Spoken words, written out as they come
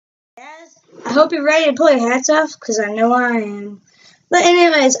I hope you're ready to pull your hats off, because I know I am. But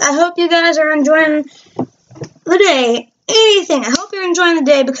anyways, I hope you guys are enjoying the day. Anything. I hope you're enjoying the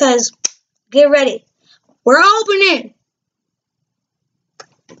day, because get ready. We're opening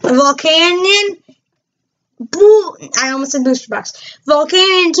the Volcanion. I almost said booster box.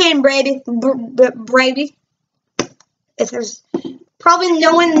 Volcanion 10, Brady. If there's probably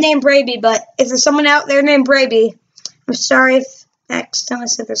no one named Brady, but if there's someone out there named Brady, I'm sorry if I accidentally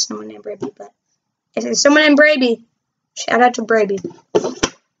said there's someone named Brady, but if there's someone named Brady, shout out to Brady.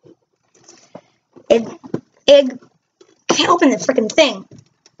 It can't open the freaking thing.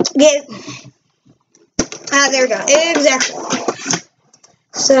 There we go. Exactly.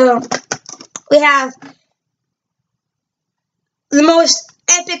 So we have the most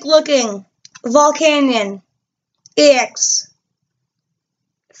epic looking Volcanion EX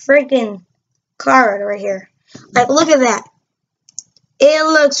freaking card right here. Like, look at that. It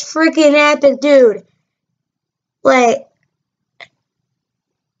looks freaking epic, dude. Like,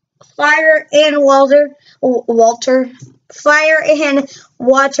 Fire and Walter. Fire and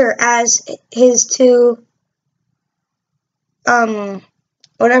Water as his two,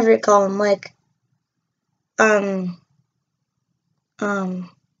 whatever you call them, like,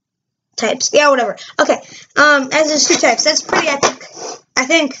 types. Yeah, whatever. Okay, as his two types. That's pretty epic. I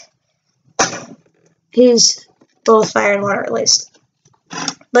think he's both fire and water, at least.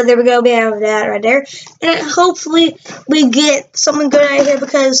 But there we go. We have that right there. And hopefully we get something good out of here,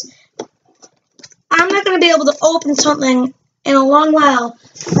 because I'm not going to be able to open something in a long while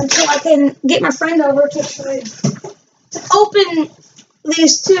until I can get my friend over to open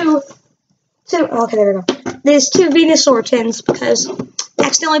these two. Okay, there we go. These two Venusaur tins, because I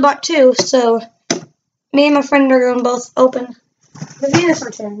accidentally bought two, so me and my friend are going to both open the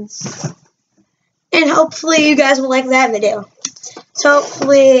Venusaur tins. And hopefully you guys will like that video. So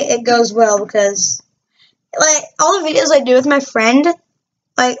hopefully it goes well, because like all the videos I do with my friend,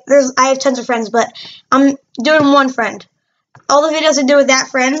 like I have tons of friends, but I'm doing one friend. All the videos I do with that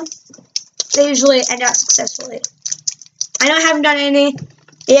friend, they usually end out successfully. I know I haven't done any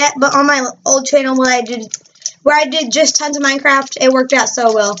yet, but on my old channel where I did just tons of Minecraft, it worked out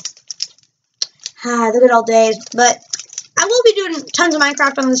so well. The good old days. But I will be doing tons of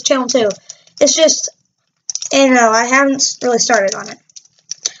Minecraft on this channel too. It's just, you know, I haven't really started on it.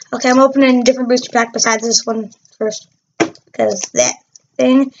 Okay, I'm opening a different booster pack besides this one first, because that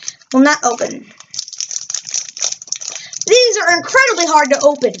thing will not open. These are incredibly hard to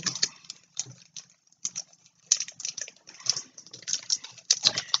open.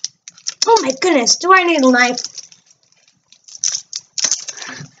 Oh my goodness, do I need a knife?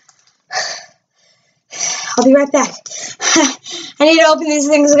 I'll be right back. I need to open these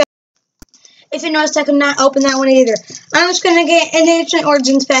things again. If you noticed, I could not open that one either. I'm just going to get an Ancient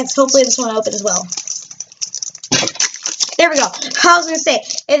Origins pack. Hopefully this one opens well. There we go. I was going to say,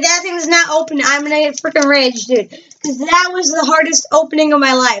 if that thing is not open, I'm going to get freaking rage, dude. Because that was the hardest opening of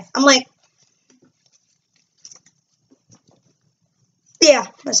my life. I'm like, yeah,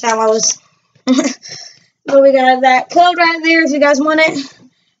 that's how I was. But we got that code right there if you guys want it.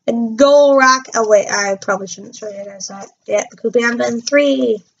 The gold rock. Oh, wait, I probably shouldn't show you guys that. Yeah, the Coupon done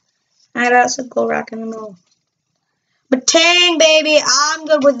 3. I got some gold rock in the middle. But dang, baby, I'm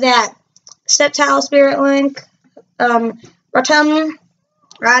good with that. Sceptile Spirit Link. Rotom,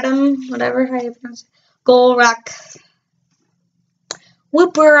 whatever, how you pronounce it. Gold rock.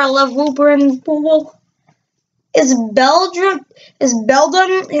 Whooper, I love Whooper and the pool. Is Beldum?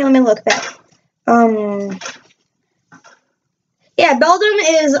 Here, let me look back. Yeah, Beldum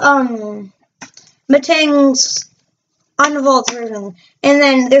is, Matang's unvault version. And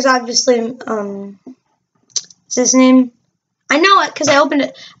then there's obviously, what's his name? I know it because I opened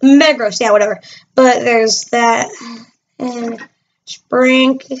it. Metagross, yeah, whatever. But there's that. And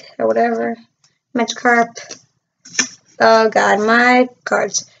Sprink, or whatever. Magikarp. Oh, God, my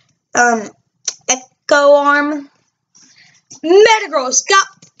cards. Echo Arm. Metagross got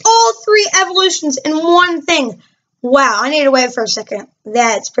all 3 evolutions in one thing. Wow, I need to wait for a second.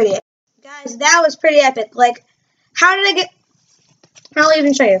 That's pretty epic. Guys, that was pretty epic. Like, how did I get... I'll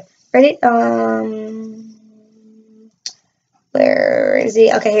even show you. Ready? Where is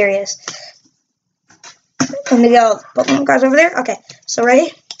he? Okay, here he is. Let me go. Pokemon cards over there. Okay, so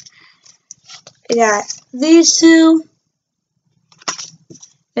ready? We got these two.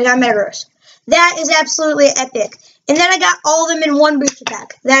 We got Metagross. That is absolutely epic. And then I got all of them in one booster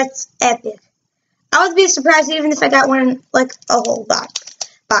pack. That's epic. I would be surprised even if I got one, like, a whole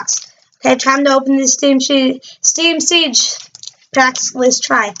box. Okay, time to open this Steam Siege packs. Let's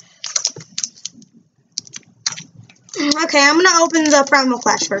try. Okay, I'm going to open the Primal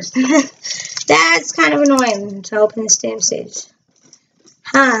Clash first. This That's kind of annoying to open this damn stage.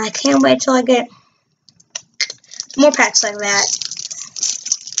 I can't wait till I get more packs like that.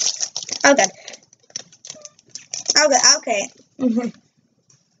 Okay. Okay.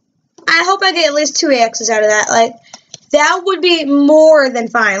 I hope I get at least 2 AXs out of that. Like, that would be more than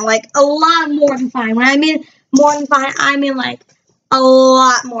fine. Like, a lot more than fine. When I mean more than fine, I mean, like, a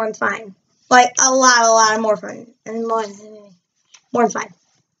lot more than fine. Like, a lot more fun. And more than fine.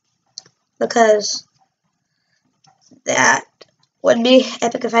 Because that would be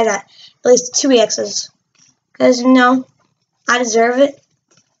epic if I got at least 2 EXs. Because, you know, I deserve it.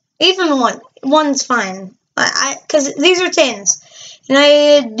 Even one. One's fine. Because these are tins.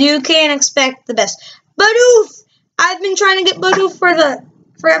 And you can't expect the best. Bidoof! I've been trying to get Bidoof for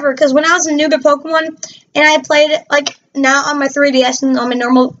forever. Because when I was a noob at Pokemon, and I played it, like, now on my 3DS and on my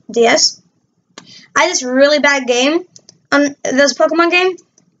normal DS, I had this really bad game on this Pokemon game.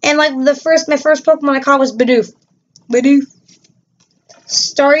 And, like, my first Pokemon I caught was Bidoof. Bidoof.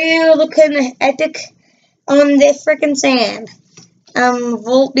 Staryu looking epic on the freaking sand.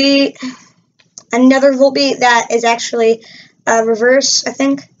 Volbeat. Another Volbeat that is actually reverse, I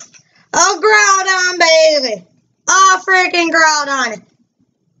think. Oh, Groudon, baby! Oh, freaking Groudon!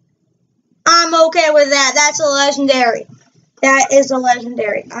 I'm okay with that. That's a legendary. That is a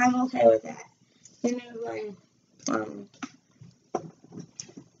legendary. I'm okay with that. You know,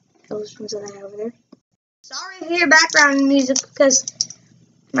 those ones that I have over there. Sorry to hear background music because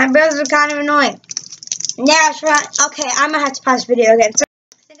my brothers are kind of annoying. Now, okay, I'm gonna have to pause the video again. So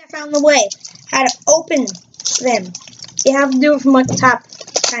I think I found the way how to open them. You have to do it from like the top,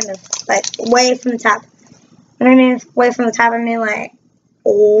 kind of like way from the top. When I mean way from the top, I mean like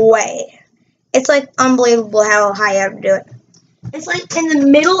way. It's like unbelievable how high you have to do it. It's like in the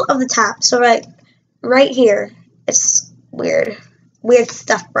middle of the top, so like right here. It's weird. Weird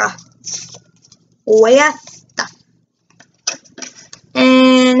stuff, bruh. Weird stuff.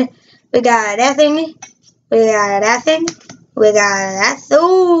 And we got that thingy. We got that thing. We got that.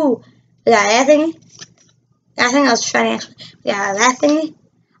 Ooh. We got that thingy. I think I was trying to. We got that thingy.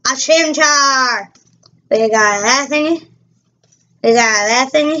 A Chimchar. We got that thingy. We got that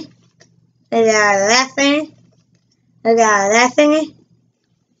thingy. We got that thingy. We got that thingy.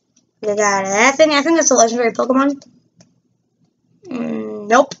 We got that thingy. I think that's a legendary Pokemon.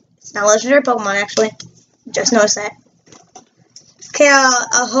 Nope. It's not a legendary Pokemon, actually. Just noticed that. Okay,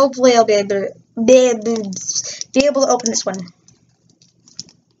 hopefully I'll be able to open this one.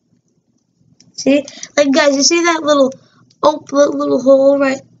 See? Like, guys, you see that little hole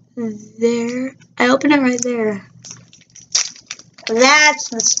right there? I opened it right there. That's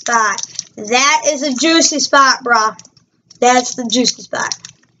the spot. That is a juicy spot, brah. That's the juicy spot.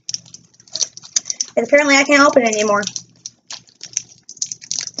 And apparently I can't open it anymore.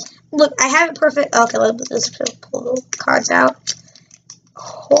 Look, I have it perfect. Okay, let's pull the cards out.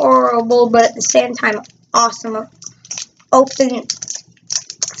 Horrible, but at the same time, awesome. Open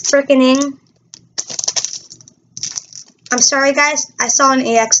frickin'. I'm sorry, guys. I saw an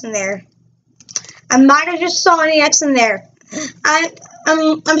EX in there. I might have just saw an EX in there.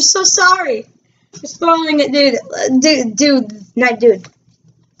 I'm so sorry for spoiling it, dude.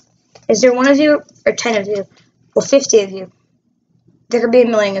 Is there one of you or 10 of you or 50 of you? There could be a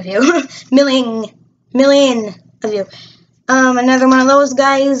million of you. million of you. Another one of those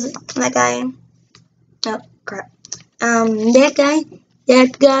guys. That guy. Oh, crap. That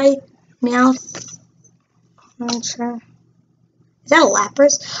guy. Meowth. I'm not sure. Is that a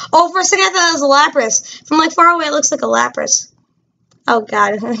Lapras? Oh, for a second I thought that was a Lapras. From like far away it looks like a Lapras. Oh,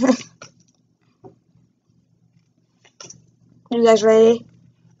 God. You guys ready?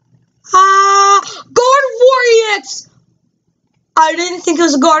 Gardevoir EX! I didn't think it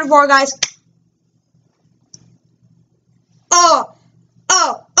was a Gardevoir, guys. And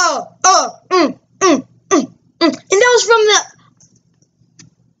that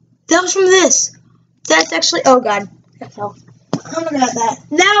was from this. That's actually, oh God, that fell. Oh my God,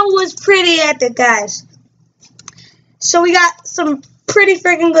 that was pretty epic, guys. So we got some pretty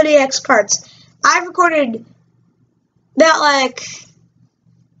freaking good EX cards. I've recorded about like 6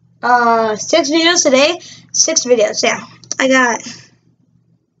 videos today. 6 videos, yeah. I got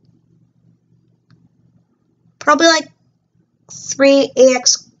probably like 9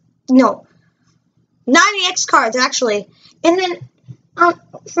 EX cards actually. And then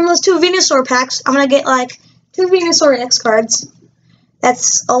from those 2 Venusaur packs, I'm gonna get like 2 Venusaur EX cards.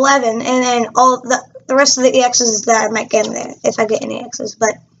 That's 11, and then all the rest of the EXs that I might get in there if I get any EXs.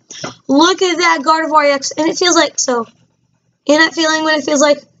 But look at that Gardevoir EX, and it feels like so. You know that feeling when it feels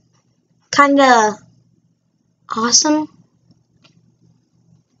like kinda awesome?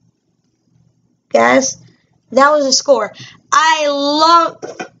 guys, that was a score. I love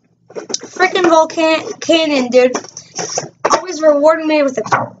freaking Volcanion, dude. Always rewarding me with a...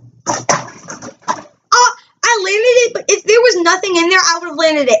 Oh, I landed it, but if there was nothing in there, I would have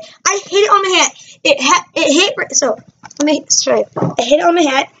landed it. I hit it on my hat. It hit... So, let me show you. I hit it on my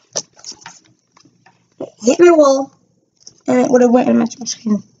hat. It hit my wall. And it would have went in my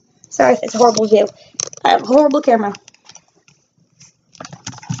screen. Sorry if it's a horrible view. I have a horrible camera.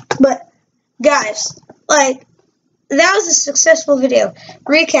 But, guys, like, that was a successful video.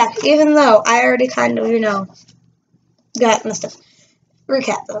 Recap, even though I already kind of, got my stuff.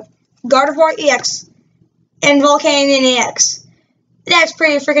 Recap, though. Gardevoir EX and Volcanion EX. That's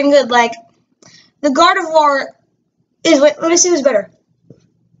pretty freaking good. Like, the Gardevoir is, wait, let me see who's better.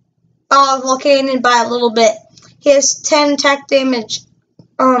 Oh, Volcanion by a little bit. He has 10 attack damage,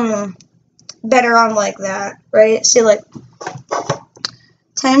 better on like that, right? See, like,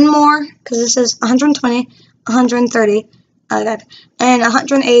 10 more, because this is 120, 130, and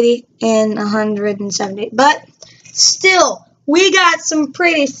 180, and 170. But, still, we got some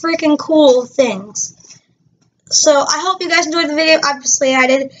pretty freaking cool things. So, I hope you guys enjoyed the video. Obviously, I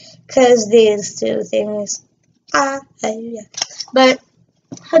did, because these two things, yeah. But,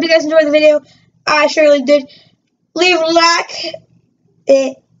 hope you guys enjoyed the video. I surely did. Leave a like,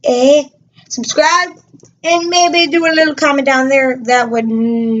 subscribe, and maybe do a little comment down there that would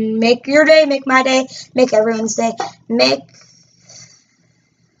make your day, make my day, make everyone's day. Make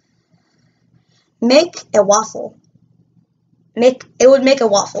a waffle. It would make a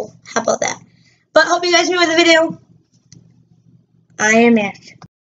waffle. How about that? But hope you guys enjoyed the video. I am Matt.